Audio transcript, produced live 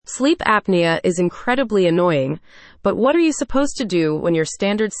Sleep apnea is incredibly annoying, but what are you supposed to do when your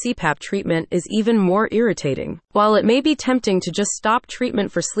standard CPAP treatment is even more irritating? While it may be tempting to just stop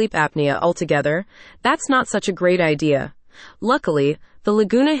treatment for sleep apnea altogether, that's not such a great idea. Luckily, the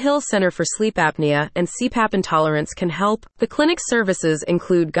Laguna Center for Sleep Apnea and CPAP Intolerance can help. The clinic's services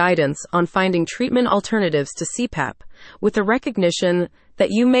include guidance on finding treatment alternatives to CPAP, with the recognition that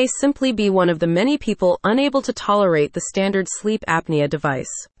you may simply be one of the many people unable to tolerate the standard sleep apnea device.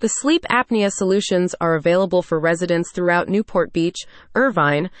 The sleep apnea solutions are available for residents throughout Newport Beach,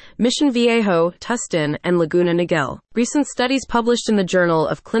 Irvine, Mission Viejo, Tustin, and Laguna Niguel. Recent studies published in the Journal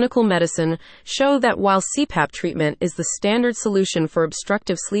of Clinical Medicine show that while CPAP treatment is the standard solution for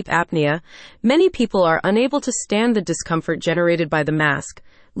obstructive sleep apnea, many people are unable to stand the discomfort generated by the mask,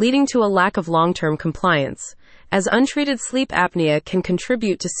 leading to a lack of long-term compliance. As untreated sleep apnea can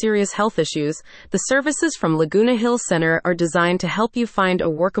contribute to serious health issues, the services from Laguna Center are designed to help you find a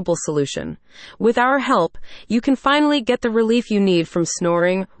workable solution. With our help, you can finally get the relief you need from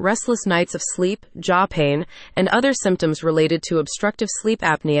snoring, restless nights of sleep, jaw pain, and other symptoms related to obstructive sleep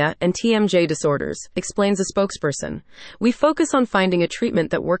apnea and TMJ disorders, explains a spokesperson. We focus on finding a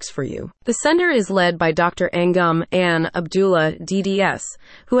treatment that works for you. The center is led by Dr. Angum Ann Abdullah, DDS,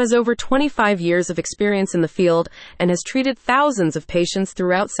 who has over 25 years of experience in the field and has treated thousands of patients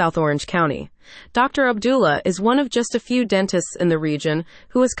throughout South Orange County. Dr. Abdullah is one of just a few dentists in the region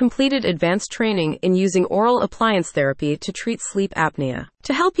who has completed advanced training in using oral appliance therapy to treat sleep apnea.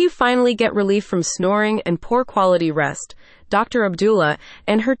 To help you finally get relief from snoring and poor quality rest, Dr. Abdullah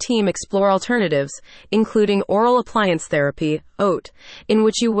and her team explore alternatives, including oral appliance therapy, OAT, in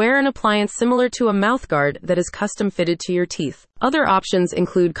which you wear an appliance similar to a mouthguard that is custom fitted to your teeth. Other options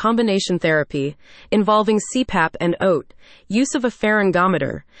include combination therapy, involving CPAP and OAT, use of a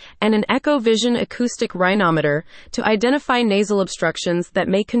pharyngometer, and an echo-vision acoustic rhinometer to identify nasal obstructions that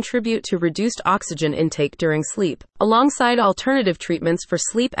may contribute to reduced oxygen intake during sleep. Alongside alternative treatments for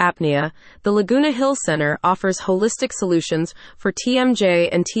sleep apnea, the Laguna Center offers holistic solutions for TMJ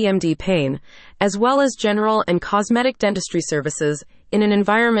and TMD pain, as well as general and cosmetic dentistry services in an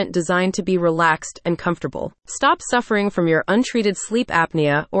environment designed to be relaxed and comfortable. Stop suffering from your untreated sleep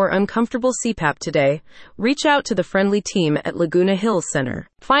apnea or uncomfortable CPAP today. Reach out to the friendly team at Laguna Center.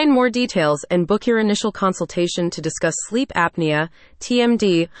 Find more details and book your initial consultation to discuss sleep apnea,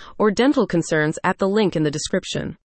 TMD, or dental concerns at the link in the description.